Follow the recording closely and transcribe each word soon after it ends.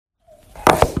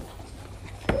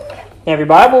You have your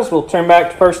Bibles, we'll turn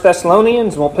back to 1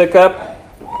 Thessalonians, and we'll pick up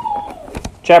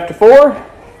chapter 4.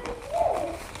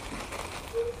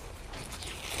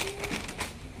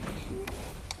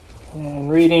 And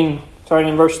reading, starting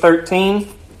in verse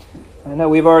 13. I know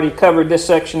we've already covered this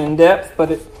section in depth,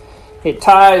 but it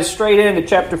ties straight into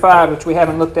chapter 5, which we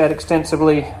haven't looked at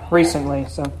extensively recently.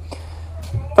 So,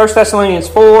 1 Thessalonians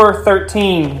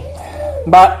 4:13.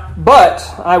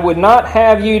 But I would not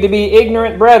have you to be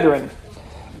ignorant, brethren,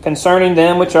 concerning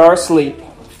them which are asleep,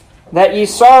 that ye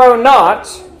sorrow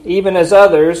not, even as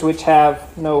others which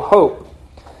have no hope.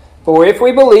 For if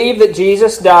we believe that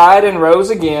Jesus died and rose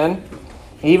again,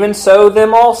 even so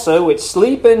them also which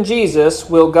sleep in Jesus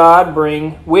will God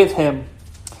bring with him.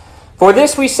 For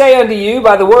this we say unto you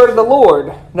by the word of the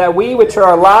Lord, that we which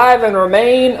are alive and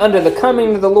remain unto the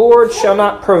coming of the Lord shall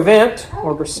not prevent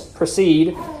or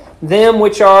precede them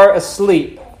which are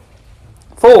asleep.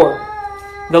 For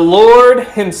the Lord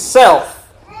himself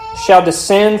shall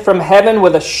descend from heaven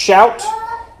with a shout,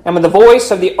 and with the voice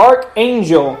of the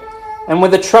archangel, and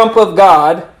with the trump of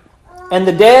God, and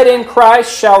the dead in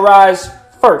Christ shall rise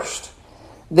first.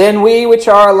 Then we which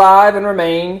are alive and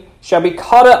remain shall be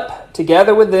caught up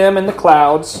together with them in the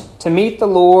clouds to meet the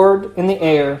Lord in the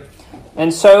air,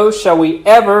 and so shall we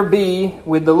ever be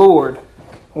with the Lord.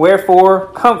 Wherefore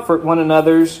comfort one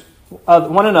another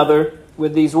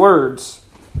with these words.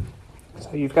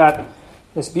 So you've got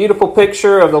this beautiful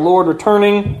picture of the Lord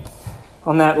returning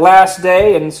on that last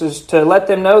day, and this is to let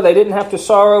them know they didn't have to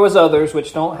sorrow as others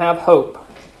which don't have hope.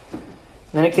 And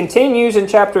then it continues in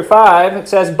chapter 5. It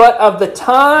says, But of the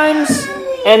times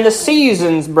and the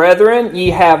seasons, brethren, ye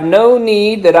have no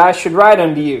need that I should write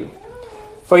unto you.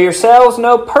 For yourselves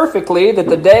know perfectly that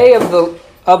the day of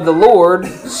the Lord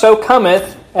so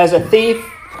cometh as a thief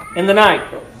in the night.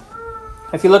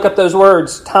 If you look up those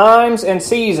words, times and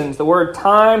seasons, the word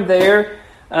time there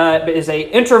is a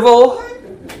interval,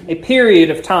 a period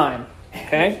of time.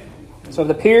 Okay? So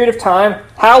the period of time,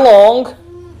 how long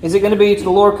is it going to be till the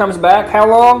Lord comes back? How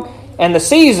long? And the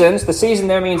season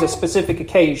there means a specific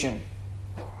occasion.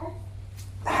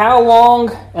 How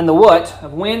long and the what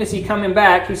of when is he coming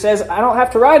back? He says, I don't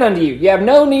have to write unto you. You have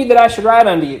no need that I should write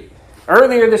unto you.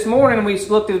 Earlier this morning, we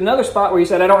looked at another spot where he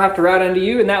said, I don't have to write unto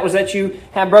you, and that was that you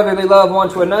have brotherly love one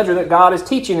to another, that God is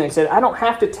teaching. And he said, I don't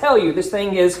have to tell you. This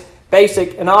thing is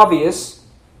basic and obvious.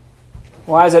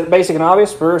 Why is it basic and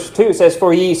obvious? Verse 2 it says,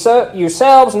 For ye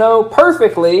yourselves know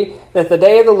perfectly that the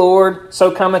day of the Lord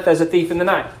so cometh as a thief in the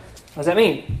night. What does that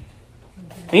mean?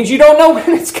 It means you don't know when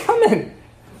it's coming.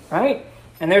 Right?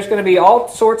 And there's going to be all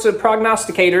sorts of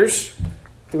prognosticators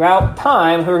throughout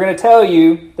time who are going to tell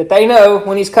you that they know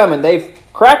when he's coming. They've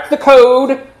cracked the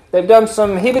code, they've done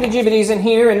some hibbity-jibbities in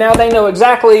here, and now they know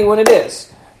exactly when it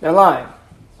is. They're lying.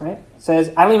 Right? It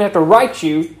says, I don't even have to write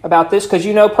you about this because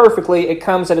you know perfectly it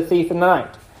comes at a thief in the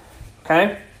night.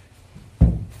 Okay?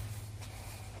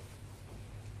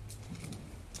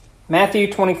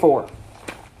 Matthew 24.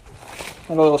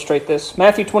 I'll illustrate this.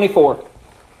 Matthew 24.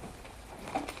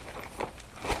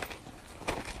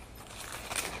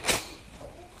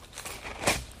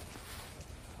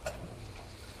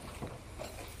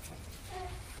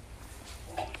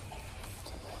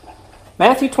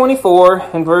 Matthew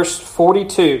 24 and verse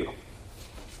 42.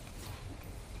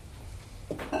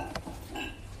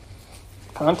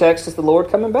 Context is the Lord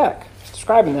coming back. It's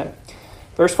describing that.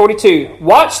 Verse 42.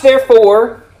 Watch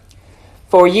therefore,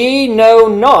 for ye know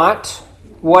not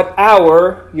what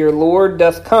hour your Lord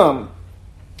doth come.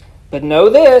 But know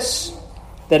this,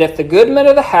 that if the goodman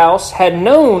of the house had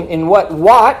known in what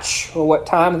watch, or what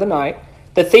time of the night,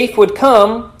 the thief would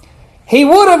come, he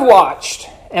would have watched,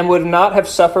 and would not have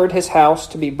suffered his house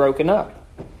to be broken up.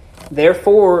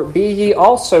 Therefore be ye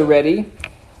also ready,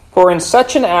 for in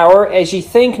such an hour as ye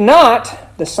think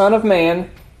not, the Son of Man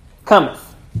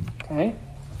cometh. Okay?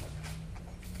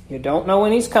 You don't know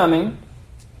when he's coming.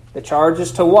 The charge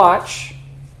is to watch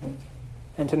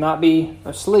and to not be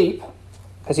asleep,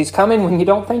 because he's coming when you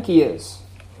don't think he is.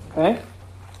 Okay?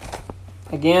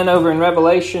 Again, over in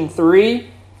Revelation 3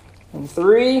 and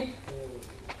 3.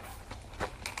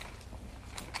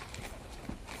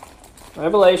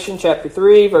 Revelation chapter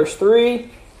 3, verse 3.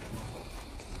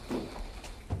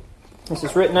 This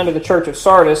is written unto the church of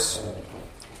Sardis.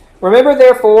 Remember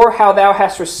therefore how thou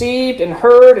hast received and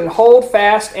heard, and hold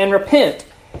fast and repent.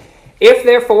 If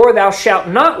therefore thou shalt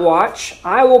not watch,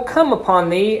 I will come upon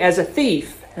thee as a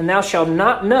thief, and thou shalt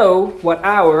not know what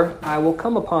hour I will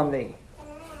come upon thee.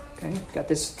 Okay, got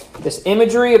this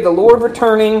imagery of the Lord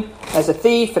returning as a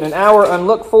thief at an hour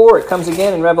unlooked for. It comes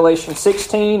again in Revelation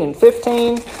 16 and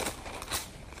 15.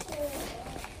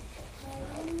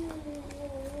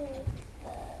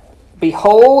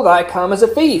 Behold, I come as a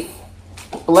thief.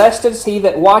 Blessed is he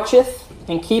that watcheth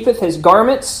and keepeth his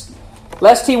garments,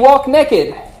 lest he walk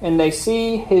naked, and they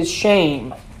see his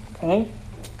shame. Okay?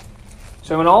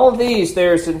 So in all of these,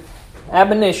 there's an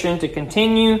admonition to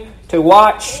continue to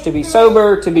watch, to be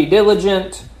sober, to be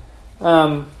diligent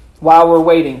while we're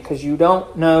waiting, because you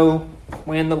don't know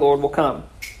when the Lord will come.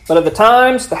 But of the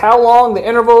times, the how long, the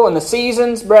interval, and the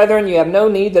seasons, brethren, you have no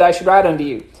need that I should write unto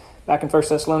you. Back in 1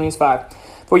 Thessalonians 5.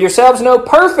 For yourselves know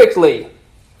perfectly,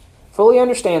 fully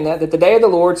understand that the day of the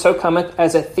Lord so cometh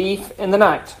as a thief in the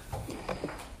night.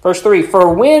 Verse 3,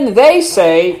 For when they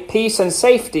say peace and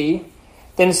safety,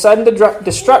 then sudden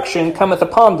destruction cometh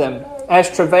upon them, as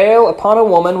travail upon a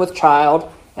woman with child,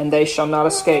 and they shall not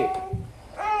escape.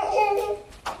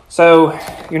 So,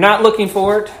 you're not looking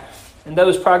for it, and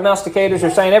those prognosticators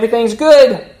are saying everything's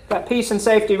good, got peace and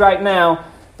safety right now,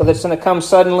 but it's going to come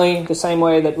suddenly, the same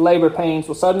way that labor pains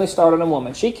will suddenly start on a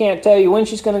woman. She can't tell you when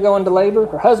she's going to go into labor.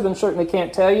 Her husband certainly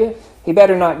can't tell you. He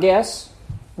better not guess,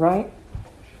 right?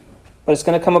 But it's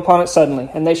going to come upon it suddenly,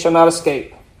 and they shall not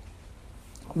escape.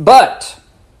 But,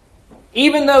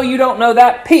 even though you don't know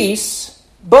that peace,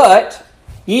 but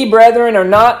ye, brethren, are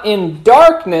not in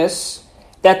darkness,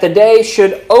 that the day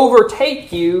should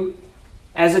overtake you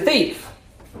as a thief.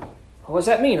 What does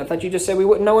that mean? I thought you just said we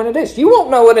wouldn't know when it is. You won't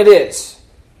know when it is.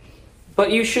 But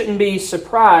you shouldn't be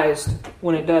surprised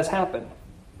when it does happen.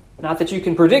 Not that you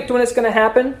can predict when it's going to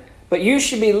happen, but you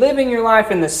should be living your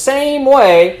life in the same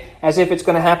way as if it's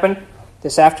going to happen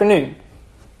this afternoon,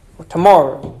 or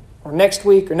tomorrow, or next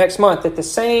week, or next month. That the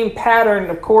same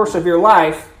pattern, of course, of your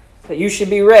life, that you should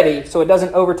be ready so it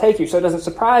doesn't overtake you, so it doesn't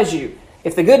surprise you.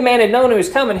 If the good man had known he was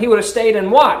coming, he would have stayed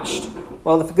and watched.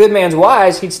 Well, if the good man's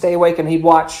wise, he'd stay awake and he'd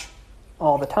watch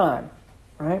all the time.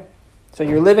 Right? So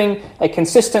you're living a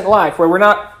consistent life where we're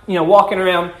not, walking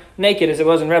around naked as it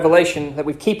was in Revelation, that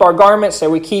we keep our garments, that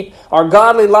we keep our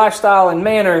godly lifestyle and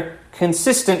manner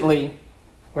consistently,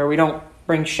 where we don't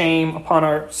bring shame upon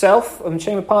ourselves and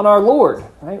shame upon our Lord.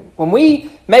 Right? When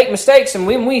we make mistakes and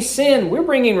when we sin, we're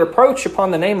bringing reproach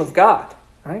upon the name of God.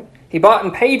 Right? He bought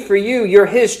and paid for you. You're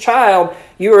His child.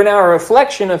 You are now a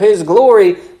reflection of His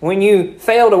glory. When you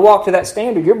fail to walk to that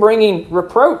standard, you're bringing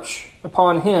reproach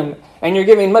upon Him. And you're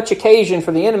giving much occasion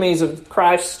for the enemies of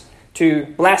Christ to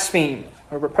blaspheme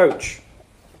or reproach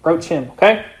Him.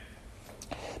 Okay?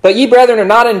 But ye, brethren, are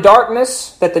not in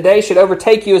darkness, that the day should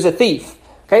overtake you as a thief.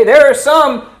 Okay? There are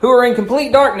some who are in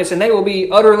complete darkness, and they will be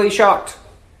utterly shocked.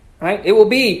 Right? It will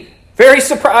be very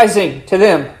surprising to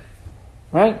them.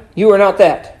 Right? You are not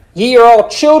that. Ye are all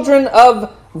children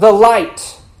of the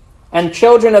light, and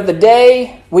children of the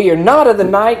day. We are not of the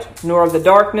night, nor of the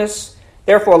darkness.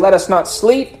 Therefore let us not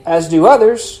sleep, as do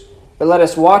others, but let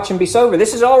us watch and be sober.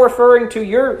 This is all referring to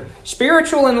your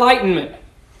spiritual enlightenment.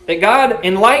 That God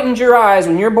enlightened your eyes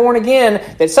when you're born again,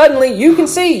 that suddenly you can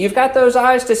see. You've got those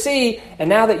eyes to see, and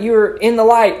now that you're in the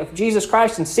light of Jesus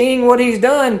Christ and seeing what He's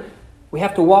done, we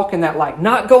have to walk in that light.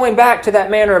 Not going back to that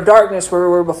manner of darkness where we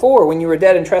were before, when you were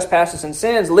dead in trespasses and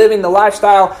sins, living the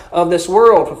lifestyle of this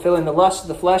world, fulfilling the lust of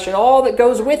the flesh and all that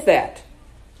goes with that.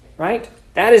 Right?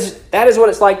 That is what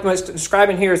it's like most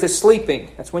describing here as this sleeping.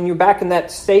 That's when you're back in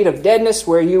that state of deadness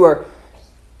where you are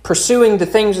pursuing the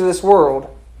things of this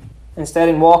world instead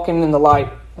of walking in the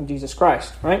light of Jesus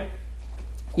Christ. Right?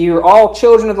 You are all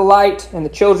children of the light and the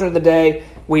children of the day.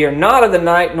 We are not of the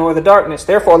night nor of the darkness.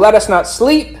 Therefore let us not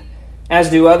sleep, as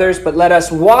do others, but let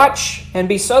us watch and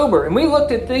be sober. And we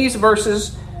looked at these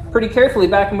verses pretty carefully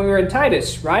back when we were in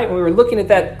Titus, right? We were looking at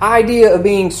that idea of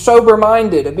being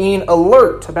sober-minded, of being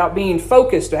alert, about being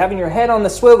focused, of having your head on the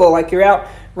swivel like you're out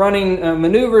running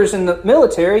maneuvers in the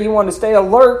military. You want to stay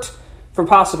alert for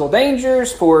possible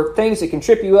dangers, for things that can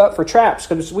trip you up, for traps,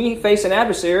 because we face an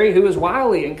adversary who is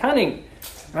wily and cunning,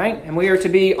 right? And we are to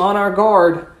be on our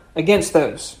guard against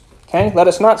those. Okay? Let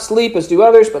us not sleep as do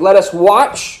others, but let us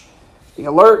watch, be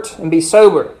alert, and be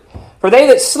sober. For they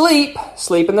that sleep,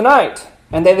 sleep in the night,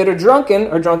 and they that are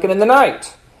drunken in the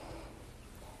night.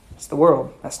 It's the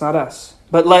world. That's not us.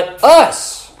 But let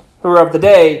us, who are of the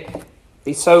day,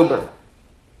 be sober.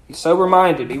 Be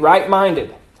sober-minded. Be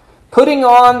right-minded. Putting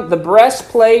on the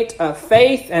breastplate of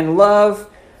faith and love,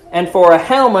 and for a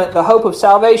helmet, the hope of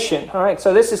salvation. All right,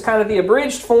 so this is kind of the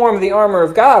abridged form of the armor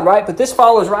of God, right? But this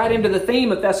follows right into the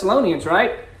theme of Thessalonians,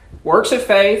 right? Works of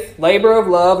faith, labor of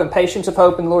love, and patience of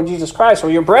hope in the Lord Jesus Christ.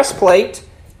 Well, your breastplate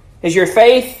is your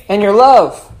faith and your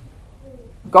love,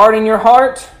 guarding your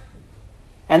heart.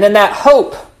 And then that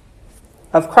hope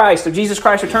of Christ, of Jesus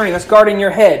Christ returning, that's guarding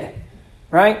your head,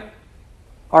 right?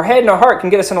 Our head and our heart can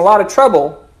get us in a lot of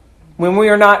trouble when we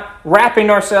are not wrapping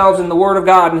ourselves in the Word of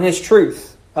God and His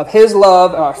truth. of His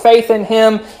love, our faith in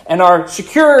Him, and our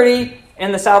security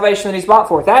in the salvation that He's bought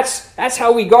for. That's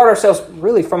how we guard ourselves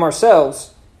really from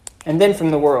ourselves and then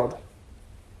from the world.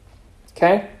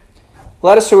 Okay?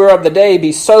 Let us who are of the day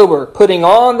be sober, putting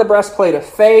on the breastplate of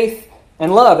faith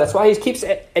and love. That's why He keeps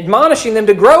admonishing them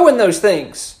to grow in those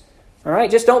things. All right?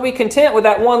 Just don't be content with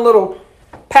that one little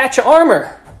patch of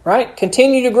armor. Right?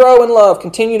 Continue to grow in love.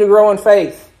 Continue to grow in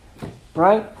faith.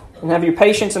 Right? And have your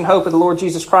patience and hope of the Lord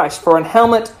Jesus Christ. For an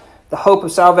helmet, the hope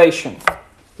of salvation.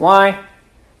 Why?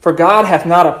 For God hath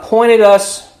not appointed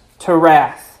us to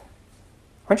wrath.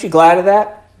 Aren't you glad of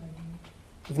that?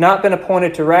 You've not been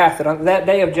appointed to wrath. That on that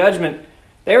day of judgment,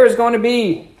 there is going to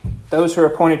be those who are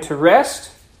appointed to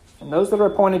rest and those that are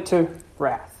appointed to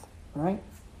wrath. Right?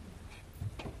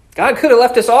 God could have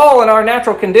left us all in our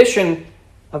natural condition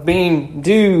of being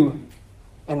due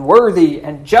and worthy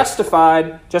and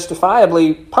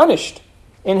justifiably punished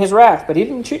in His wrath. But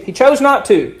He chose not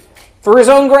to. For His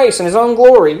own grace and His own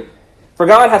glory. For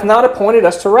God hath not appointed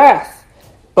us to wrath,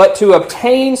 but to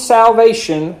obtain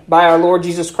salvation by our Lord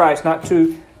Jesus Christ. Not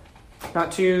to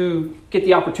get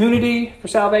the opportunity for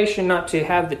salvation, not to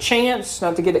have the chance,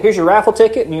 not to get here's your raffle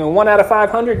ticket, and 1 out of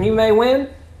 500 and you may win.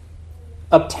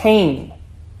 Obtain.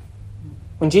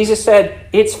 When Jesus said,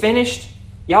 it's finished,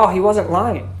 y'all, He wasn't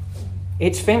lying.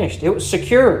 It's finished. It was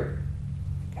secure.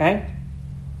 Okay?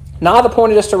 Not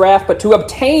appointed us to wrath, but to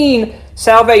obtain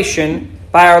salvation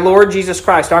by our Lord Jesus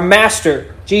Christ, our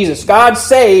Master, Jesus. God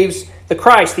saves the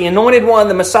Christ, the Anointed One,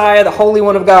 the Messiah, the Holy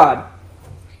One of God,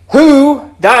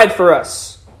 who died for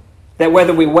us, that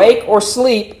whether we wake or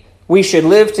sleep, we should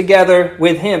live together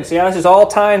with Him. See how this is all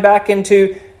tying back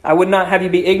into, I would not have you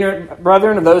be ignorant,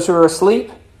 brethren, of those who are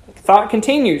asleep. The thought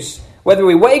continues. Whether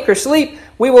we wake or sleep,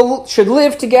 we should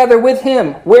live together with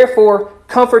Him. Wherefore,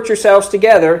 comfort yourselves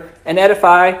together and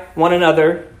edify one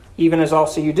another, even as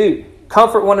also you do.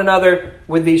 Comfort one another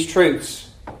with these truths.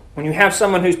 When you have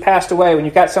someone who's passed away, when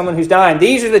you've got someone who's dying,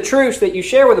 these are the truths that you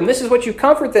share with them. This is what you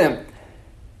comfort them.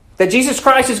 That Jesus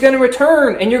Christ is going to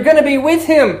return and you're going to be with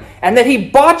Him. And that He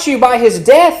bought you by His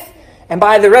death and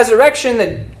by the resurrection,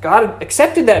 that God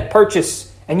accepted that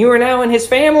purchase. And you are now in His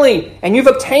family. And you've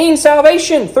obtained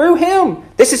salvation through Him.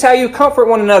 This is how you comfort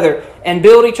one another and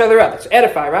build each other up. It's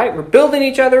edify, right? We're building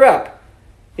each other up.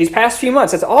 These past few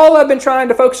months, that's all I've been trying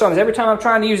to focus on. Is every time I'm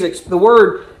trying to use the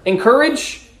word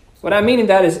encourage, what I mean in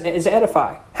that is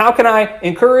edify. How can I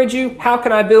encourage you? How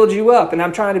can I build you up? And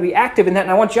I'm trying to be active in that.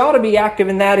 And I want y'all to be active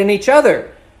in that in each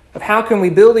other. Of how can we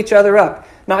build each other up?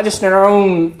 Not just in our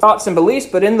own thoughts and beliefs,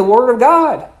 but in the Word of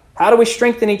God. How do we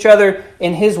strengthen each other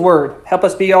in His Word? Help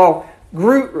us be all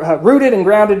rooted and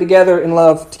grounded together in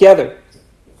love together.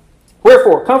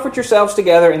 Wherefore, comfort yourselves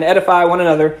together and edify one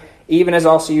another, even as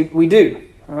also we do.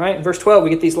 All right, in verse 12, we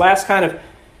get these last kind of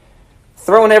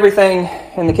throwing everything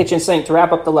in the kitchen sink to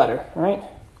wrap up the letter. All right,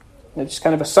 they're just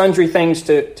kind of a sundry things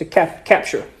to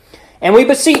capture. And we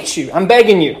beseech you, I'm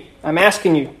begging you, I'm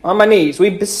asking you on my knees, we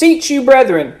beseech you,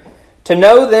 brethren, to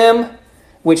know them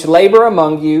which labor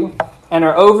among you and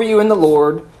are over you in the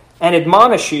Lord, and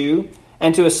admonish you,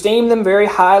 and to esteem them very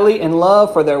highly in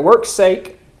love for their work's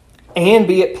sake, and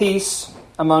be at peace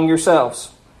among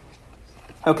yourselves.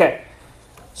 Okay,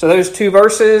 so those two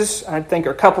verses, I think,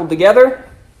 are coupled together.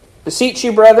 Beseech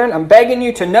you, brethren, I'm begging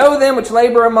you to know them which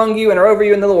labor among you and are over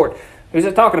you in the Lord. Who's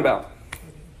it talking about?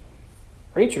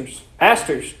 Preachers,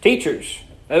 pastors, teachers,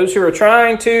 those who are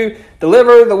trying to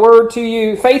deliver the word to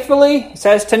you faithfully. It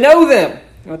says to know them.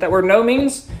 You know what that word know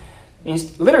means?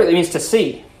 Literally means to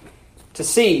see,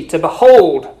 to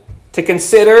behold, to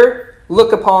consider,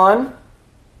 look upon.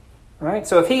 Right?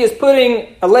 So if He is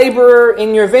putting a laborer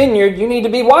in your vineyard, you need to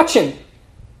be watching,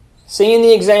 seeing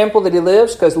the example that he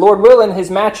lives, because Lord willing,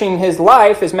 his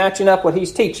life is matching up what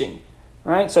He's teaching.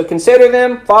 Right? So consider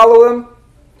them, follow them,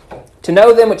 to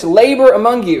know them which labor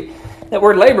among you. That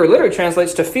word labor literally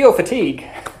translates to feel fatigue,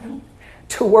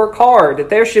 to work hard, that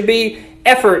there should be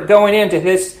effort going into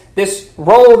this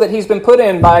role that he's been put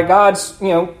in by God's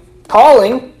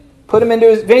calling, put him into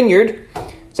His vineyard.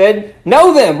 Said,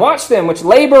 know them, watch them, which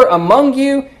labor among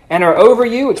you and are over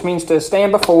you, which means to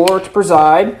stand before, to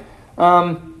preside,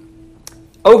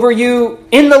 over you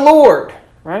in the Lord,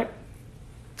 right?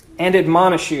 And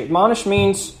admonish you. Admonish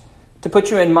means to put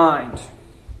you in mind,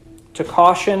 to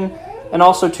caution, and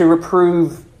also to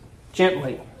reprove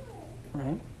gently,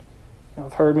 right?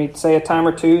 You've heard me say a time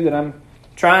or two that I'm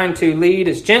trying to lead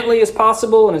as gently as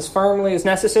possible and as firmly as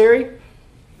necessary.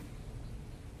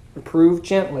 Reprove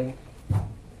gently.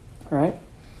 Right?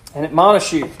 And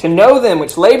admonish you to know them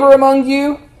which labor among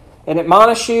you, and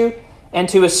admonish you, and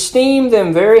to esteem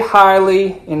them very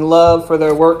highly in love for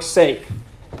their work's sake.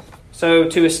 So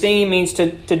to esteem means to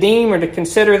deem or to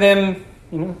consider them,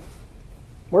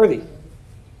 worthy.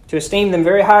 To esteem them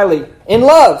very highly in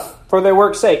love for their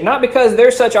work's sake. Not because they're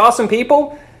such awesome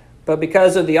people, but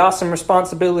because of the awesome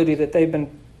responsibility that they've been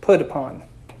put upon.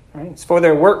 Right? It's for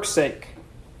their work's sake.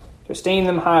 To esteem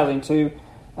them highly.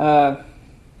 That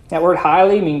word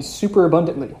highly means super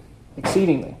abundantly,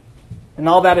 exceedingly. And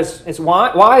all that is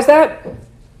why? Why is that?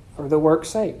 For the work's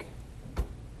sake.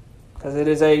 Because it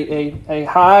is a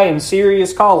high and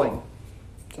serious calling.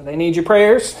 So they need your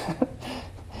prayers.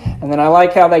 And then I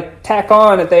like how they tack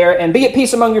on it there, and be at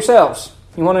peace among yourselves.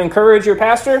 You want to encourage your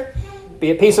pastor? Be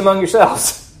at peace among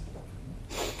yourselves.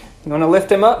 You want to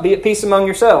lift him up? Be at peace among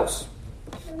yourselves.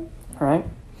 All right?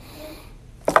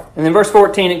 And then verse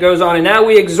 14, it goes on, and now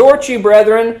we exhort you,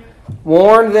 brethren,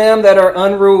 warn them that are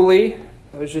unruly.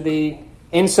 Those are the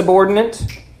insubordinate,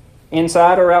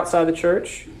 inside or outside the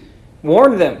church.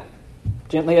 Warn them.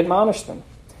 Gently admonish them.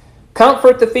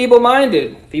 Comfort the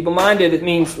feeble-minded. Feeble-minded, it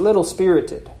means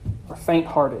little-spirited or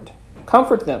faint-hearted.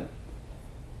 Comfort them.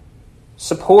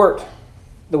 Support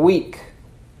the weak,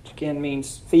 which again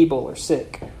means feeble or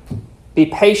sick. Be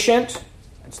patient.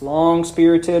 It's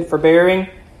long-spirited, forbearing.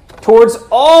 Towards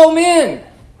all men.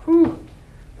 What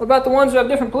about the ones who have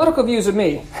different political views of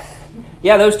me?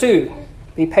 Yeah, those too.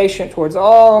 Be patient towards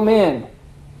all men.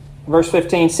 Verse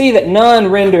 15, see that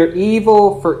none render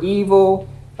evil for evil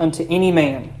unto any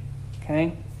man.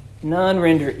 Okay? None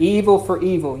render evil for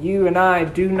evil. You and I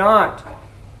do not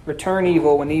return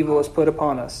evil when evil is put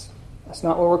upon us. That's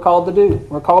not what we're called to do.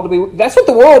 We're called to be... That's what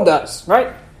the world does,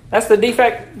 right? That's the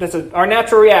defect. That's our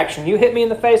natural reaction. You hit me in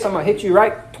the face, I'm going to hit you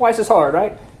right twice as hard,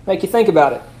 right? Make you think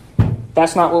about it.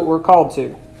 That's not what we're called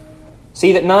to.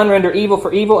 See that none render evil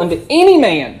for evil unto any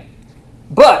man,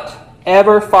 but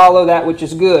ever follow that which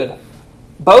is good.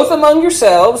 Both among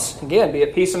yourselves, again, be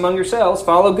at peace among yourselves,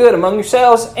 follow good among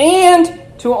yourselves, and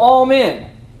to all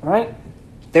men. Right?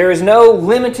 There is no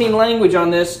limiting language on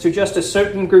this to just a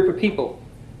certain group of people.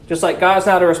 Just like God's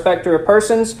not a respecter of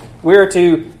persons, we're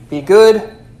to be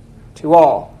good to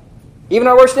all. Even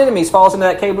our worst enemies falls into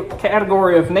that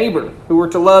category of neighbor, who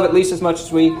we're to love at least as much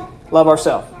as we love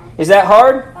ourselves. Is that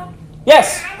hard?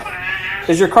 Yes.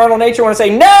 Does your carnal nature want to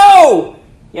say, no?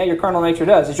 Yeah, your carnal nature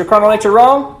does. Is your carnal nature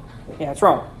wrong? Yeah, it's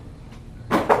wrong.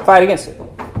 Fight against it.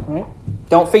 Right?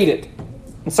 Don't feed it.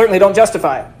 And certainly don't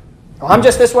justify it. Oh, I'm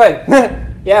just this way.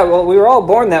 Yeah, well, we were all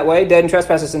born that way, dead in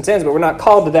trespasses and sins, but we're not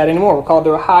called to that anymore. We're called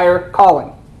to a higher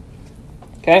calling.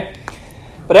 Okay?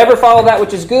 But ever follow that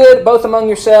which is good, both among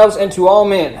yourselves and to all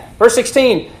men. Verse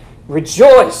 16,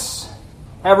 rejoice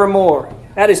evermore.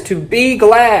 That is to be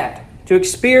glad, to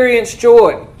experience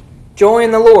joy. Joy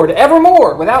in the Lord,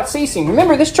 evermore, without ceasing.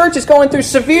 Remember, this church is going through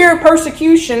severe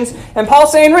persecutions, and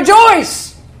Paul's saying,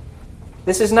 rejoice!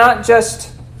 This is not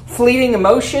just fleeting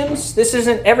emotions. This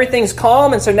isn't everything's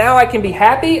calm, and so now I can be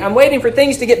happy. I'm waiting for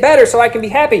things to get better so I can be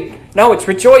happy. No, it's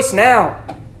rejoice now,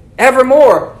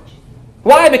 evermore.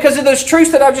 Why? Because of those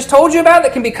truths that I've just told you about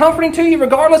that can be comforting to you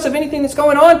regardless of anything that's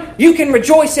going on. You can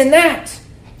rejoice in that.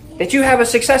 That you have a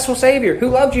successful Savior who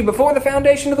loved you before the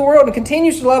foundation of the world and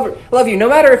continues to love you. No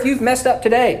matter if you've messed up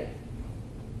today,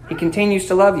 He continues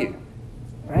to love you.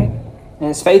 Right? And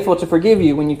is faithful to forgive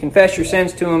you when you confess your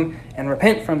sins to Him and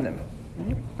repent from them.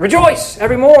 Rejoice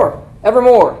evermore,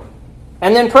 evermore.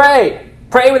 And then pray.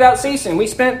 Pray without ceasing. We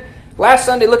spent last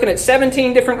Sunday looking at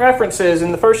 17 different references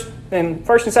in First and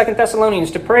 2nd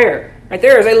Thessalonians to prayer. Right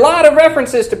there is a lot of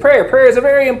references to prayer. Prayer is a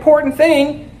very important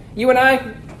thing. You and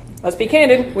I, let's be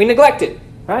candid, we neglect it.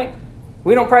 Right?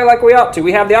 We don't pray like we ought to.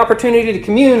 We have the opportunity to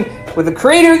commune with the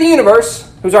Creator of the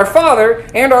universe, who's our Father,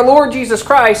 and our Lord Jesus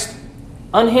Christ,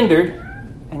 unhindered,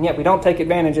 and yet we don't take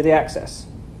advantage of the access.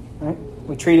 Right?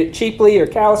 We treat it cheaply or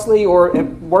callously, or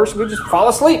worse, we just fall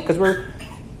asleep because we're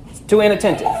too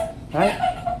inattentive.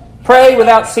 Right? Pray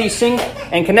without ceasing,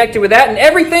 and connected with that. And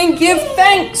everything, give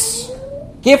thanks.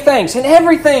 Give thanks. In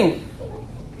everything.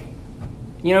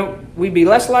 You know, we'd be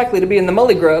less likely to be in the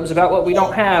mully grubs about what we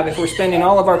don't have if we're spending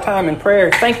all of our time in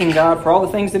prayer thanking God for all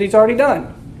the things that He's already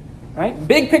done. Right?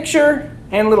 Big picture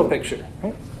and little picture.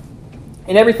 Right?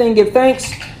 In everything, give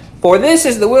thanks. For this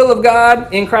is the will of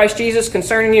God in Christ Jesus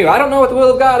concerning you. I don't know what the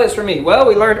will of God is for me. Well,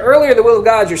 we learned earlier the will of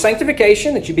God is your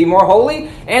sanctification, that you be more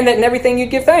holy, and that in everything you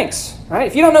give thanks. Right?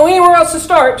 If you don't know anywhere else to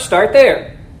start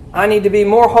there. I need to be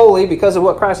more holy because of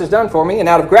what Christ has done for me, and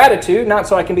out of gratitude, not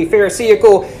so I can be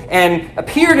pharisaical and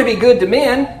appear to be good to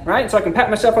men, right? So I can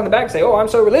pat myself on the back and say, oh, I'm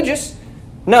so religious.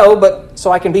 No, but so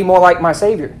I can be more like my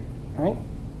Savior. Right?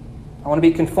 I want to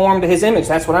be conformed to His image.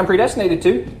 That's what I'm predestinated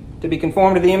to be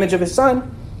conformed to the image of His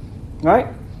Son. Right?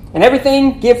 And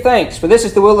everything, give thanks, for this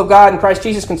is the will of God in Christ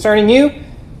Jesus concerning you.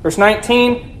 Verse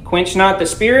 19, Quench not the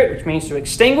spirit, which means to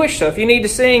extinguish. So if you need to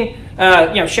sing,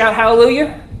 shout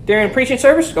hallelujah during a preaching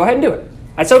service, go ahead and do it.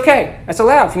 That's okay. That's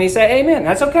allowed. If you need to say amen,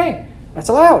 that's okay. That's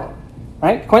allowed.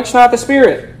 Right? Quench not the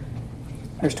spirit.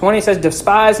 Verse 20 says,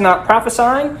 despise not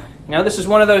prophesying. This is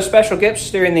one of those special gifts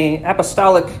during the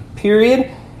apostolic period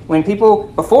when people,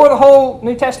 before the whole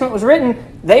New Testament was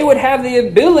written, they would have the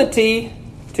ability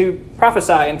to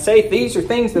prophesy and say these are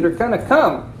things that are going to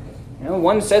come.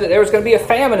 One said that there was going to be a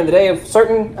famine in the day of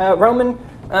certain Roman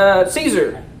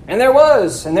Caesar. And there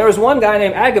was. And there was one guy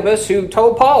named Agabus who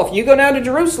told Paul, if you go down to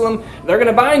Jerusalem, they're going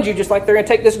to bind you just like they're going to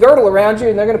take this girdle around you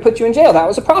and they're going to put you in jail. That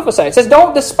was a prophecy. It says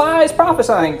don't despise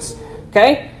prophesying.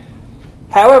 Okay?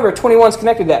 However, 21's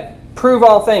connected to that. Prove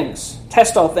all things.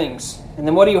 Test all things. And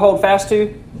then what do you hold fast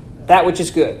to? That which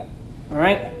is good. All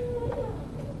right?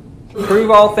 Prove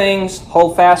all things.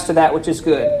 Hold fast to that which is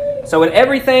good. So in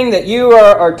everything that you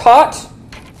are taught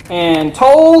and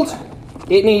told,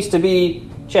 it needs to be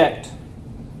checked.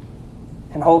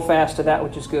 And hold fast to that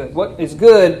which is good. What is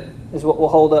good is what will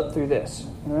hold up through this.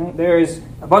 All right? There is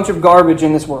a bunch of garbage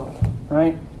in this world.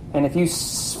 Right? And if you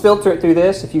filter it through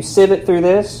this, if you sieve it through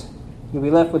this, you'll be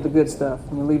left with the good stuff,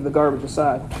 and you'll leave the garbage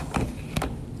aside.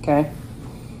 Okay?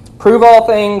 Prove all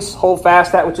things, hold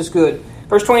fast that which is good.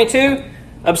 Verse 22,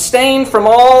 abstain from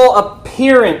all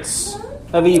appearance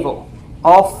of evil.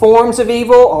 All forms of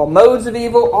evil, all modes of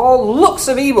evil, all looks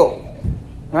of evil.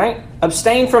 Right?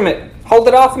 Abstain from it. Hold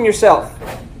it off from yourself.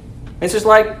 This is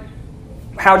like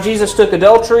how Jesus took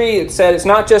adultery. It said it's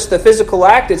not just the physical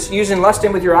act, it's using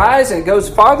lusting with your eyes, and it goes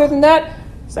farther than that.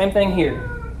 Same thing here.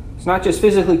 It's not just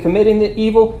physically committing the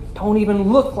evil. Don't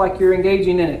even look like you're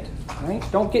engaging in it. Right?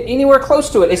 Don't get anywhere close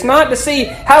to it. It's not to see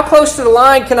how close to the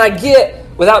line can I get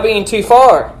without being too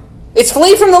far. It's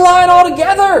flee from the line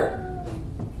altogether.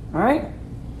 All right?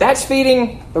 That's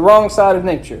feeding the wrong side of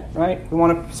nature. Right? We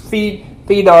want to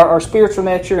feed our spiritual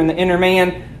nature and the inner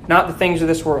man, not the things of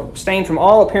this world. Abstain from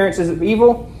all appearances of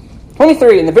evil.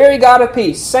 23, and the very God of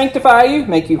peace sanctify you,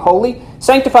 make you holy.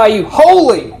 Sanctify you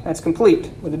wholly. That's complete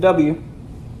with a W.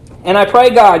 And I pray,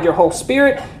 God, your whole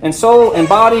spirit and soul and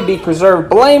body be preserved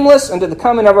blameless unto the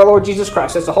coming of our Lord Jesus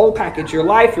Christ. That's the whole package. Your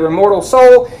life, your immortal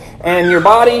soul, and your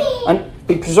body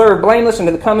be preserved blameless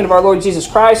unto the coming of our Lord Jesus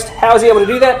Christ. How is he able to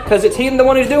do that? Because it's he the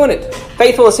one who's doing it.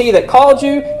 Faithful is he that called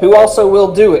you, who also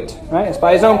will do it. Right? It's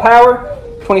by his own power.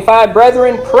 25,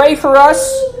 brethren, pray for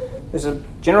us. There's a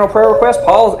general prayer request.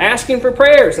 Paul's asking for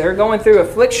prayers. They're going through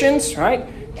afflictions, right?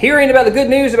 Hearing about the good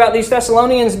news about these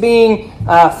Thessalonians being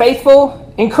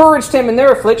faithful, encouraged him in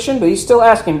their affliction, but he's still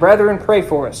asking, brethren, pray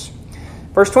for us.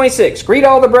 Verse 26, greet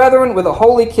all the brethren with a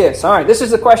holy kiss. All right, this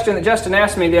is the question that Justin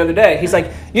asked me the other day. He's like,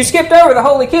 you skipped over the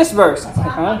holy kiss verse. I was like,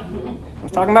 huh? I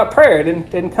was talking about prayer. It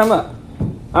didn't come up.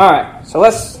 All right, so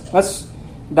let's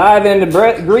dive into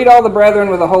greet all the brethren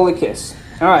with a holy kiss.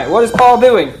 All right, what is Paul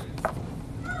doing?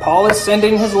 Paul is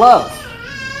sending his love,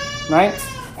 right?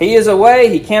 He is away.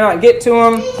 He cannot get to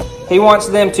them. He wants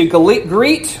them to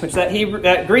greet, which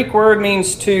that Greek word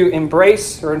means to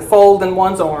embrace or enfold in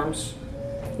one's arms.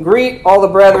 Greet all the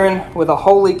brethren with a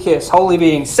holy kiss. Holy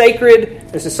being sacred.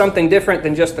 This is something different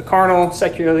than just the carnal,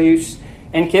 secular use.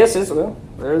 And kiss is, well,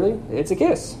 rarely, it's a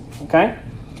kiss. Okay?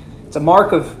 It's a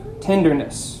mark of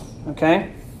tenderness.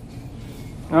 Okay?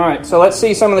 All right, so let's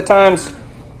see some of the times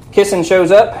kissing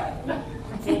shows up.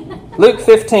 Luke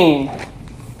 15.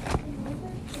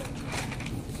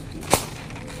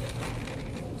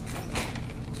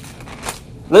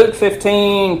 Luke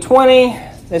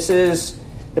 15:20. This is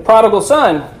the prodigal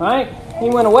son, right? He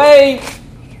went away.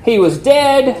 He was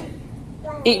dead,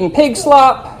 eating pig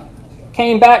slop,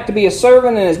 came back to be a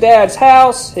servant in his dad's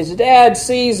house. His dad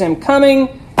sees him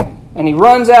coming, and he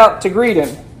runs out to greet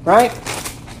him, right?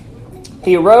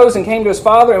 He arose and came to his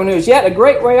father, and when he was yet a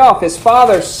great way off, his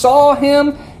father saw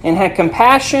him and had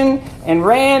compassion and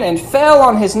ran and fell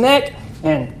on his neck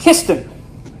and kissed him.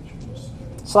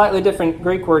 Slightly different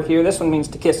Greek word here. This one means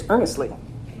to kiss earnestly.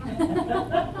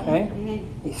 Okay?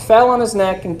 He fell on his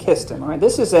neck and kissed him. All right?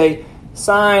 This is a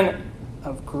sign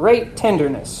of great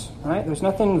tenderness. Right? There's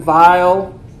nothing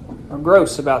vile or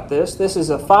gross about this. This is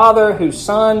a father whose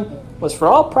son was, for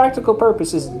all practical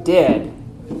purposes, dead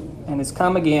and has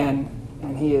come again,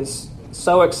 and he is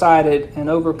so excited and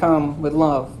overcome with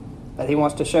love that he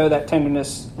wants to show that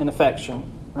tenderness and affection.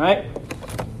 Right?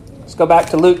 Let's go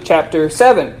back to Luke chapter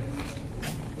 7.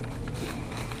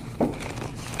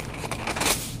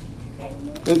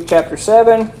 Luke chapter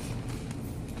 7.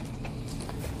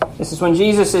 This is when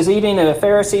Jesus is eating at a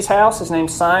Pharisee's house. His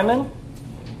name's Simon.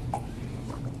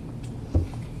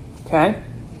 Okay.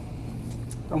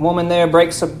 A woman there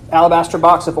breaks an alabaster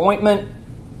box of ointment,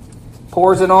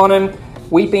 pours it on him,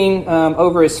 weeping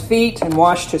over his feet, and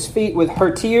washed his feet with her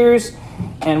tears,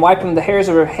 and wiped him the hairs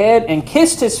of her head, and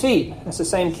kissed his feet. That's the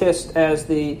same kiss as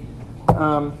the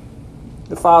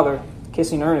Father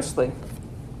kissing earnestly.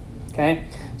 Okay?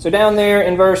 So down there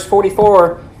in verse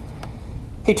 44,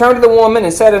 he turned to the woman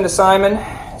and said unto Simon,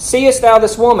 Seest thou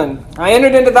this woman? I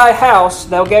entered into thy house,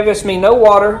 thou gavest me no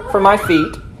water for my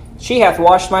feet. She hath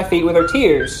washed my feet with her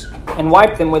tears, and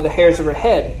wiped them with the hairs of her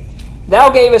head. Thou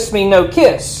gavest me no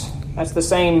kiss. That's the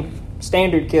same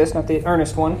standard kiss, not the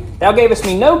earnest one. Thou gavest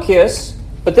me no kiss,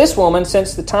 but this woman,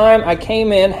 since the time I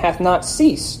came in, hath not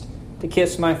ceased to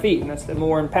kiss my feet. And that's the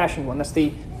more impassioned one. That's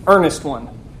the earnest one.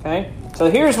 Okay? So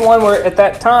here's one where at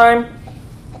that time,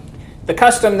 the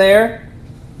custom there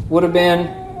would have been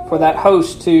for that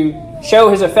host to show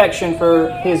his affection for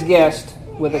his guest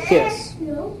with a kiss.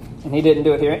 And he didn't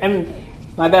do it here. And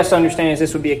my best understanding is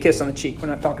this would be a kiss on the cheek. We're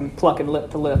not talking plucking lip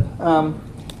to lip.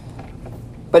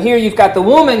 But here you've got the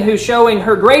woman who's showing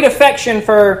her great affection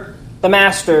for the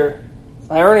master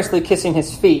by earnestly kissing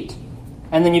his feet.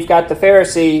 And then you've got the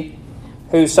Pharisee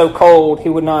who's so cold he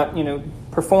would not,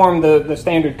 perform the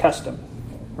standard custom.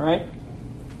 Right?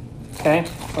 Okay,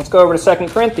 let's go over to 2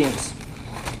 Corinthians.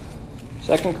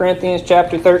 2 Corinthians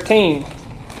chapter 13.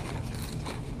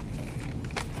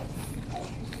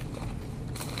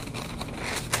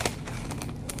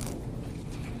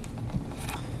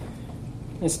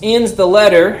 This ends the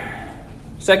letter,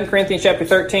 2 Corinthians chapter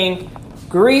 13.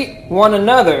 Greet one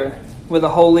another with a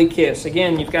holy kiss.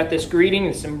 Again, you've got this greeting,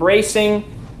 this embracing.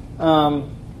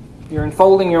 You're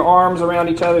enfolding your arms around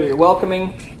each other. You're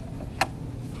welcoming.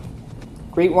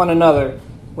 Greet one another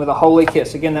with a holy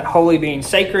kiss. Again, that holy being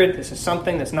sacred. This is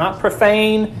something that's not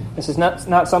profane. This is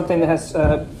not something that has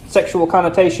sexual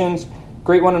connotations.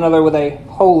 Greet one another with a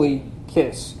holy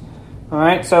kiss. All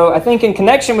right, so I think in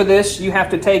connection with this, you have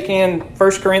to take in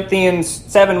 1 Corinthians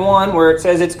 7:1, where it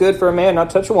says it's good for a man not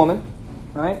to touch a woman.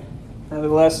 Right?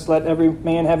 Nevertheless, let every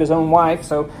man have his own wife.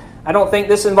 So I don't think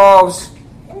this involves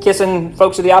kissing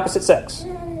folks of the opposite sex.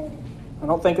 I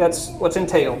don't think that's what's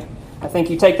entailed. I think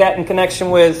you take that in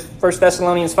connection with 1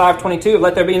 Thessalonians 5:22,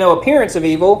 let there be no appearance of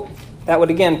evil. That would,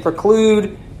 again,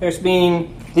 preclude there's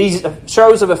being these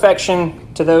shows of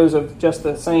affection to those of just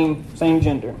the same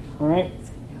gender. All right?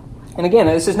 And again,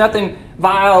 this is nothing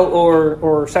vile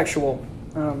or sexual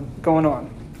going on.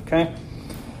 Okay?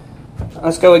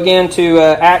 Let's go again to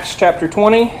Acts chapter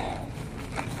 20.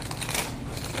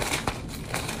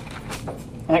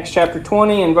 Acts chapter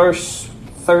 20 and verse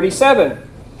 37.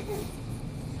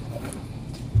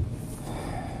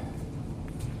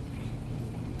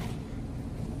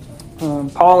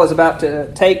 Paul is about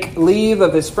to take leave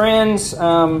of his friends,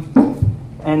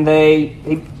 and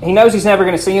he knows he's never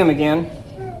going to see them again,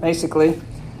 basically.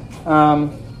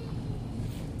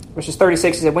 Verses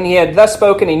 36, he said, When he had thus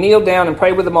spoken, he kneeled down and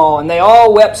prayed with them all, and they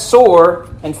all wept sore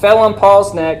and fell on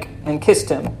Paul's neck and kissed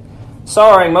him,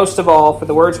 sorrowing most of all for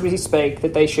the words which he spake,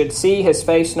 that they should see his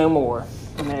face no more.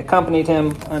 And they accompanied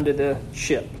him unto the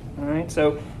ship. All right,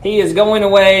 so he is going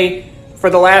away for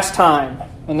the last time.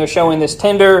 And they're showing this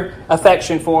tender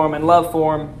affection for him and love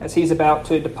for him as he's about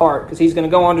to depart. Because he's going to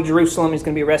go on to Jerusalem, he's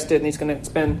going to be arrested, and he's going to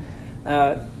spend,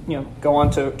 go on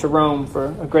to Rome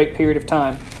for a great period of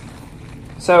time.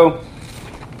 So,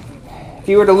 if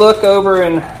you were to look over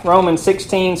in Romans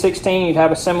 16:16, you'd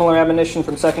have a similar admonition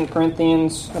from 2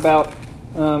 Corinthians about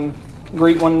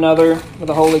greet one another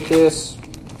with a holy kiss.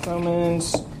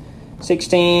 Romans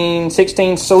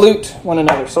 16:16, salute one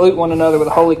another. Salute one another with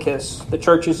a holy kiss. The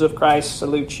churches of Christ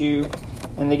salute you.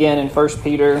 And again in 1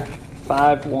 Peter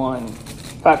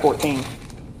 5:14.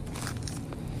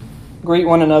 Greet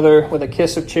one another with a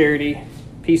kiss of charity.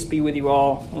 Peace be with you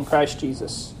all in Christ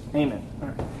Jesus. Amen. All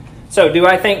right. So, do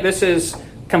I think this is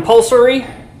compulsory?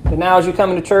 That now as you come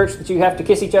into church that you have to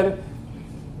kiss each other?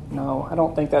 No, I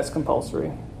don't think that's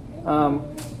compulsory.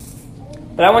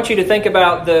 But I want you to think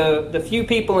about the few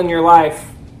people in your life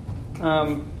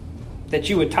that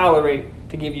you would tolerate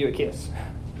to give you a kiss.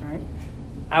 Right?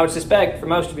 I would suspect for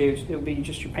most of you it would be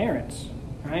just your parents.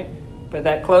 Right? But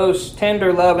that close,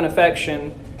 tender love and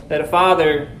affection that a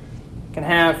father can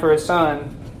have for his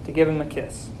son to give him a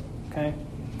kiss. Okay?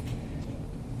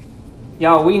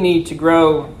 Y'all, we need to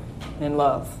grow in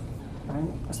love.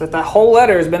 Right? So that whole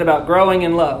letter has been about growing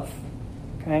in love.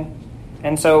 Okay?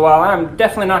 And so while I'm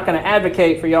definitely not going to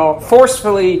advocate for y'all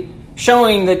forcefully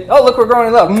showing that, oh, look, we're growing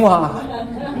in love.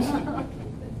 Mwah.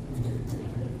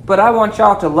 But I want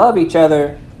y'all to love each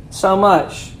other so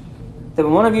much that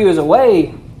when one of you is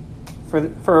away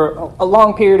for a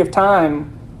long period of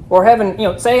time, or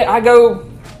say I go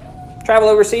travel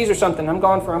overseas or something, I'm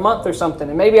gone for a month or something,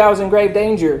 and maybe I was in grave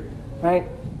danger, right?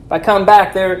 I come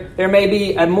back, there may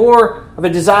be a more of a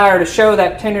desire to show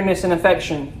that tenderness and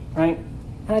affection, right?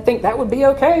 And I think that would be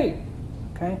okay.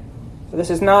 Okay? So this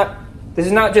is not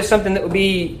just something that would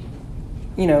be,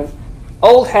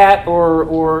 old hat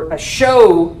or a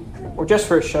show or just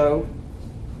for a show,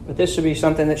 but this should be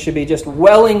something that should be just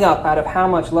welling up out of how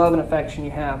much love and affection you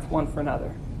have one for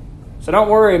another. So don't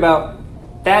worry about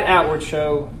that outward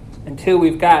show until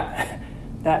we've got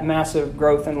that massive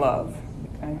growth in love.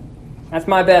 Okay? That's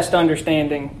my best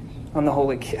understanding on the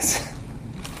holy kiss.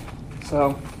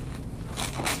 So,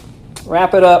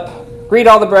 wrap it up. Greet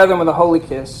all the brethren with a holy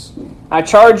kiss. I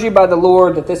charge you by the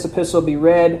Lord that this epistle be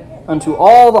read unto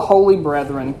all the holy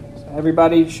brethren. So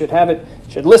everybody should have it,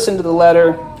 should listen to the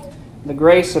letter. The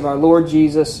grace of our Lord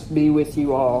Jesus be with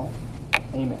you all.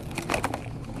 Amen.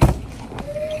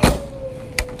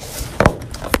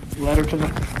 Letter to the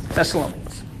Thessalonians.